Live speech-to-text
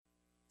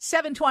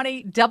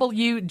720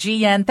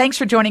 WGN. Thanks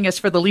for joining us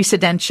for the Lisa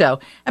Dent Show.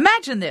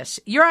 Imagine this.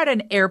 You're at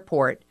an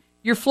airport.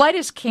 Your flight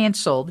is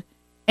canceled,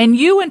 and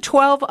you and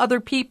 12 other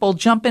people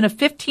jump in a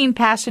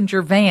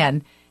 15-passenger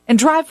van and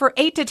drive for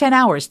 8 to 10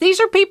 hours. These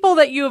are people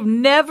that you have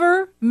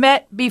never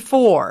met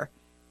before.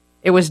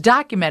 It was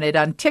documented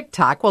on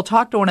TikTok. We'll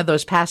talk to one of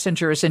those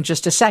passengers in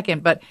just a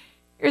second, but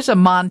here's a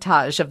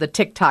montage of the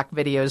TikTok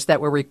videos that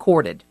were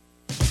recorded.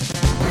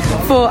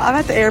 Well, I'm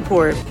at the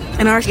airport,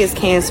 and ours gets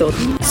canceled.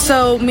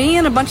 So me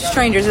and a bunch of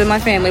strangers in my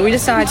family, we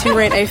decided to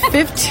rent a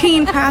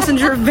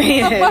 15-passenger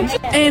van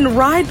and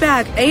ride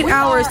back 8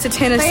 hours to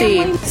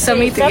Tennessee. So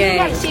meet the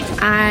gang.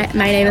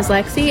 My name is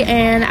Lexi,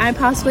 and I'm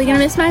possibly going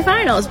to miss my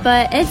finals,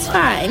 but it's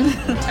fine.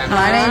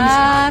 My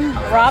name's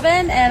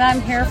Robin, and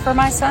I'm here for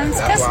my son's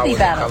custody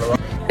battle.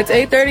 It's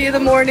 8:30 in the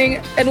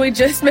morning, and we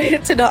just made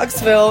it to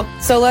Knoxville.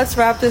 So let's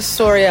wrap this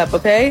story up,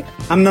 okay?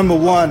 I'm number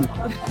one,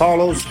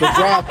 Carlos, the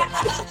driver.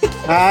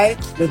 All right,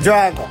 the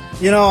driver.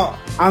 You know,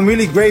 I'm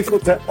really grateful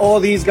to all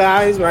these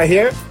guys right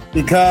here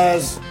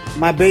because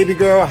my baby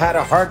girl had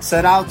her heart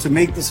set out to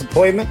make this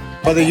appointment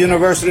for the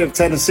University of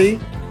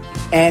Tennessee,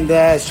 and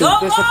she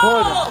was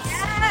disappointed.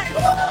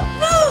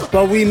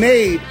 But we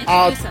made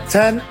our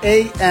 10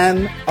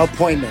 a.m.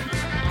 appointment.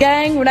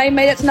 Gang, Renee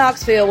made it to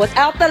Knoxville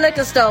without the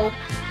liquor store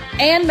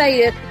and made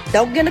it.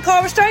 Don't get in the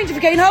car with strangers if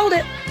you can't hold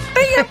it.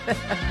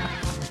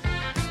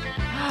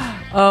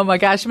 Oh, my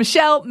gosh.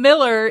 Michelle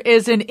Miller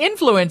is an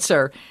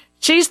influencer.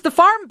 She's the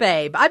farm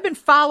babe. I've been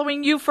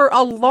following you for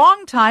a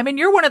long time, and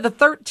you're one of the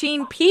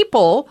 13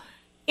 people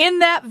in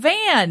that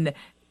van.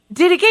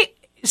 Did it get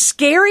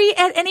scary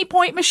at any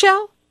point,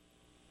 Michelle?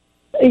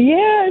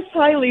 Yes.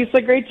 Hi,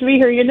 Lisa. Great to be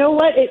here. You know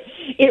what?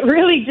 It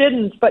really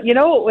didn't. But you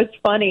know what was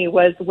funny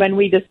was when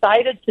we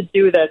decided to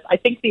do this, I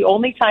think the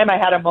only time I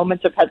had a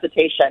moment of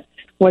hesitation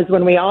was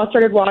when we all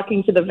started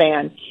walking to the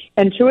van.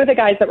 And two of the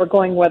guys that were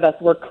going with us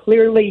were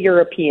clearly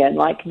European.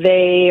 Like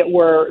they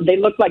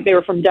looked like they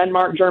were from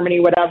Denmark, Germany,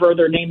 whatever.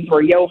 Their names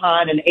were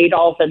Johan and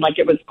Adolf. And like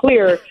it was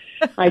clear.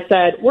 I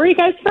said, "Where are you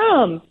guys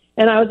from?"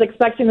 And I was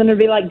expecting them to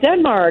be like,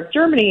 Denmark,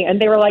 Germany.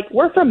 And they were like,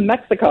 "We're from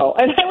Mexico."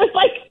 And I was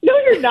like, "No,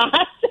 you're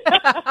not."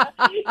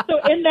 So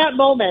in that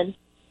moment,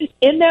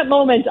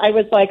 I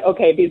was like,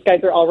 okay, these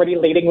guys are already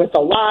leading with a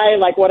lie.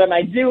 Like, what am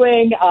I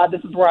doing?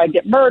 This is where I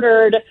get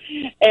murdered.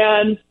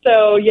 And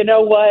so, you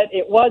know what?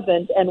 It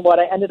wasn't. And what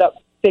I ended up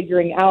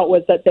figuring out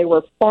was that they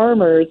were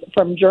farmers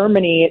from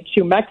Germany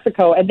to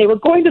Mexico, and they were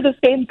going to the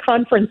same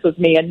conference as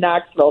me in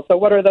Knoxville. So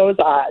what are those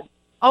odds?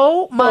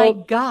 Oh, my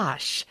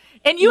gosh.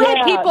 And you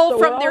had people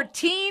from their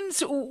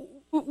teens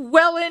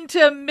well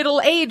into middle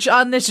age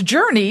on this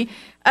journey.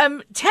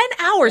 10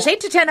 hours, 8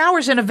 to 10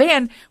 hours in a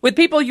van with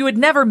people you had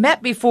never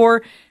met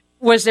before.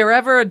 Was there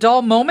ever a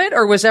dull moment,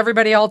 or was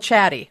everybody all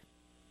chatty?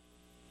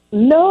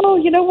 No,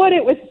 you know what?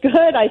 It was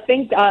good. I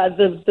think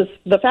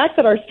the fact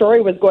that our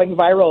story was going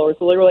viral was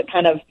literally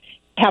kind of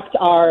kept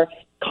our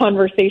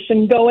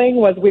conversation going.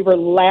 Was we were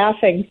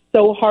laughing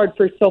so hard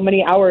for so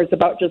many hours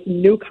about just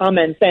new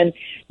comments and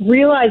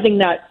realizing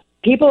that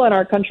people in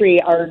our country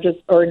or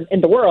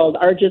in the world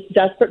are just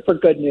desperate for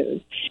good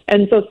news.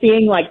 And so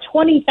seeing like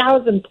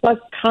 20,000 plus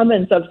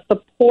comments of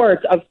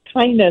support, of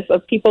kindness,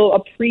 of people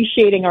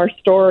appreciating our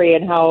story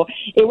and how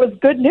it was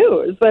good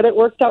news, that it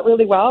worked out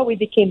really well. We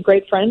became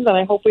great friends, and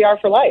I hope we are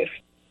for life.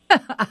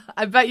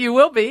 I bet you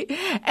will be.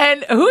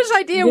 And whose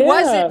idea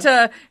was it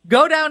to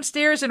go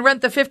downstairs and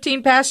rent the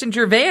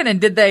 15-passenger van? And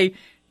did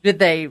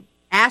they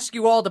ask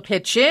you all to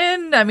pitch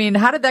in? I mean,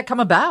 how did that come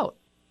about?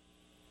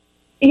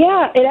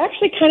 Yeah, it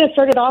actually kind of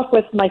started off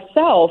with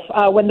myself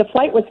when the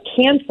flight was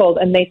canceled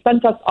and they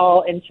sent us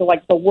all into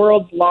like the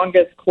world's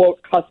longest, quote,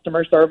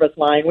 customer service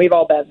line. We've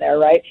all been there,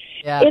 right?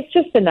 Yeah. It's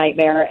just a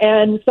nightmare.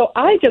 And so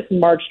I just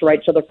marched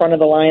right to the front of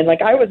the line.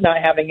 Like I was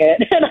not having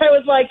it. And I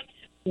was like,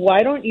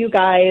 why don't you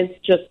guys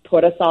just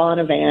put us all in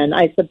a van?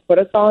 I said, put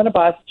us all in a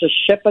bus, just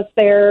ship us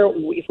there.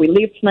 If we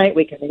leave tonight,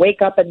 we can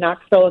wake up in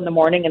Knoxville in the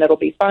morning and it'll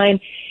be fine.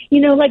 You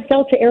know, like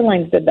Delta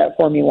Airlines did that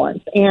for me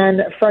once.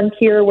 And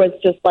Frontier was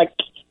just like,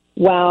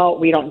 well,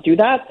 we don't do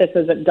that. This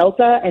isn't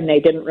Delta. And they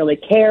didn't really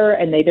care.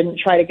 And they didn't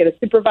try to get a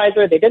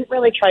supervisor. They didn't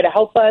really try to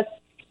help us.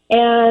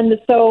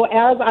 And so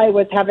as I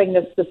was having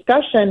this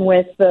discussion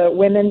with the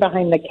women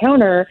behind the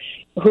counter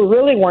who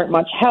really weren't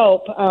much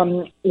help,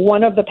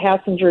 one of the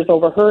passengers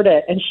overheard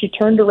it, and she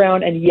turned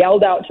around and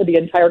yelled out to the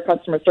entire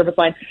customer service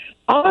line,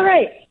 all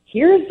right,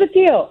 here's the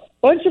deal.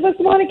 Bunch of us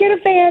want to get a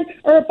van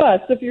or a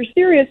bus. If you're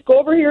serious, go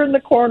over here in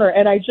the corner.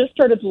 And I just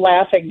started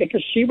laughing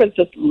because she was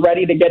just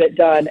ready to get it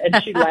done.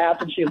 And she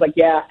laughed and she was like,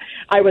 yeah,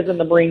 I was in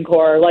the Marine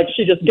Corps. Like,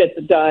 she just gets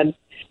it done.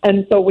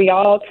 And so we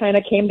all kind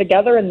of came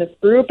together in this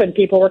group, and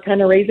people were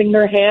kind of raising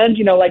their hand,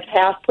 you know, like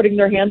half putting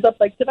their hands up,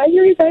 like, did I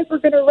hear you guys were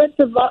going to rent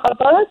a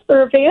bus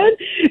or a van?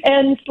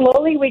 And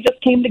slowly we just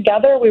came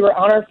together. We were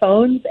on our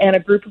phones, and a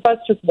group of us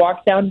just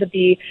walked down to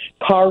the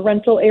car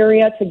rental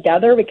area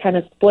together. We kind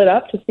of split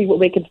up to see what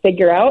we could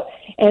figure out.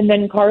 And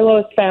then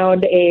Carlos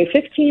found a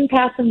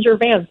 15-passenger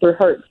van through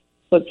Hertz.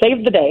 So it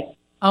saved the day.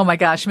 Oh, my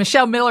gosh.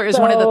 Michelle Miller is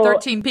one of the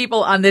 13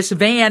 people on this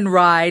van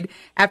ride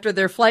after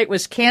their flight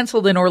was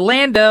canceled in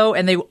Orlando,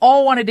 and they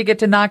all wanted to get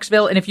to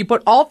Knoxville. And if you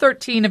put all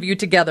 13 of you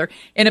together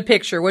in a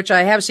picture, which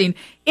I have seen,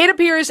 it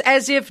appears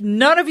as if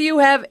none of you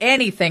have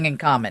anything in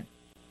common.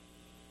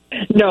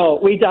 No,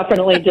 we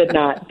definitely did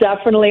not.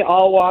 Definitely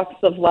all walks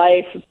of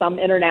life, some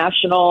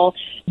international,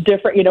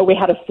 different, we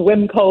had a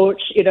swim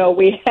coach,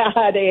 we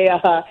had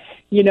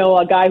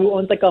a guy who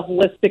owns like a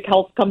holistic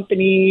health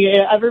company.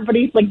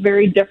 Everybody's like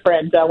very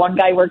different. One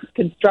guy works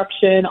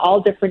construction,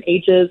 all different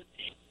ages.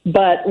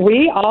 But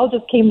we all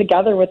just came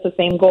together with the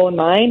same goal in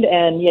mind.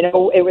 And,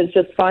 it was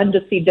just fun to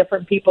see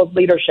different people's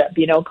leadership.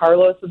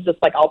 Carlos was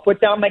just like, I'll put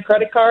down my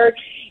credit card.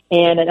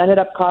 And it ended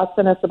up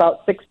costing us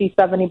about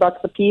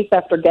 $60-$70 a piece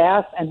after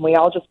gas. And we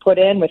all just put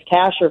in with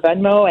cash or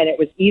Venmo. And it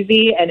was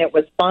easy and it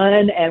was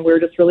fun. And we were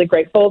just really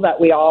grateful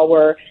that we all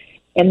were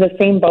in the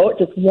same boat,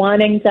 just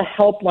wanting to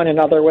help one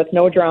another with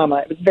no drama.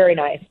 It was very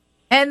nice.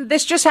 And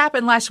this just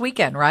happened last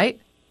weekend, right?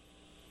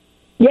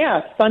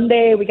 Yeah,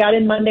 Sunday. We got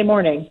in Monday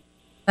morning.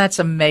 That's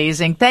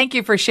amazing. Thank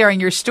you for sharing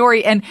your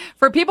story. And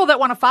for people that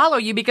want to follow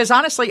you, because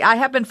honestly, I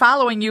have been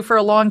following you for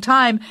a long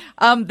time,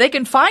 they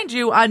can find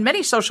you on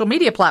many social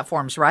media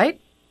platforms, right?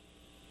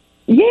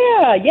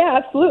 Yeah,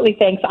 absolutely.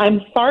 Thanks.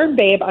 I'm Farm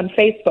Babe on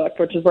Facebook,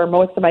 which is where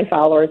most of my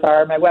followers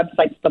are. My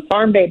website's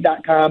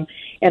thefarmbabe.com,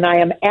 and I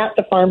am at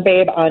The Farm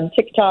Babe on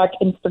TikTok,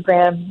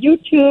 Instagram,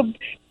 YouTube,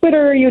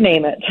 Twitter, you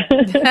name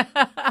it.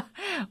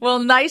 Well,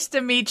 nice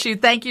to meet you.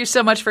 Thank you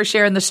so much for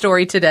sharing the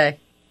story today.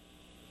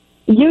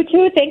 You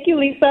too. Thank you,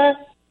 Lisa.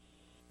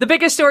 The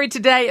biggest story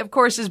today, of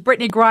course, is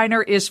Brittney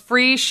Griner is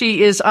free.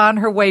 She is on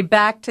her way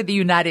back to the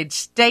United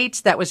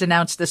States. That was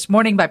announced this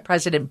morning by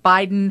President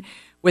Biden,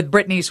 with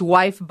Brittney's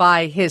wife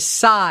by his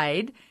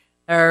side.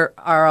 There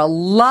are a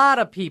lot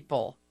of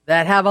people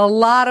that have a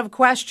lot of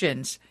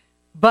questions,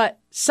 but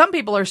some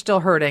people are still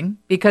hurting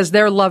because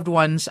their loved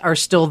ones are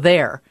still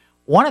there.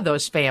 One of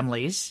those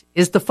families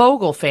is the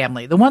Fogel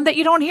family, the one that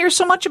you don't hear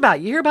so much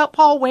about. You hear about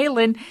Paul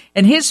Whelan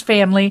and his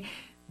family.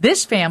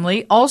 This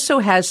family also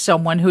has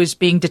someone who is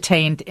being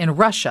detained in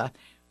Russia.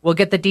 We'll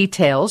get the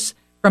details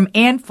from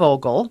Ann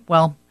Fogel.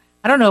 Well,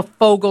 I don't know if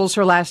Fogel's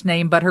her last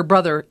name, but her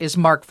brother is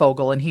Mark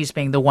Fogel, and he's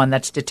being the one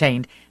that's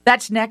detained.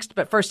 That's next,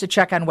 but first a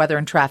check on weather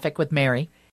and traffic with Mary.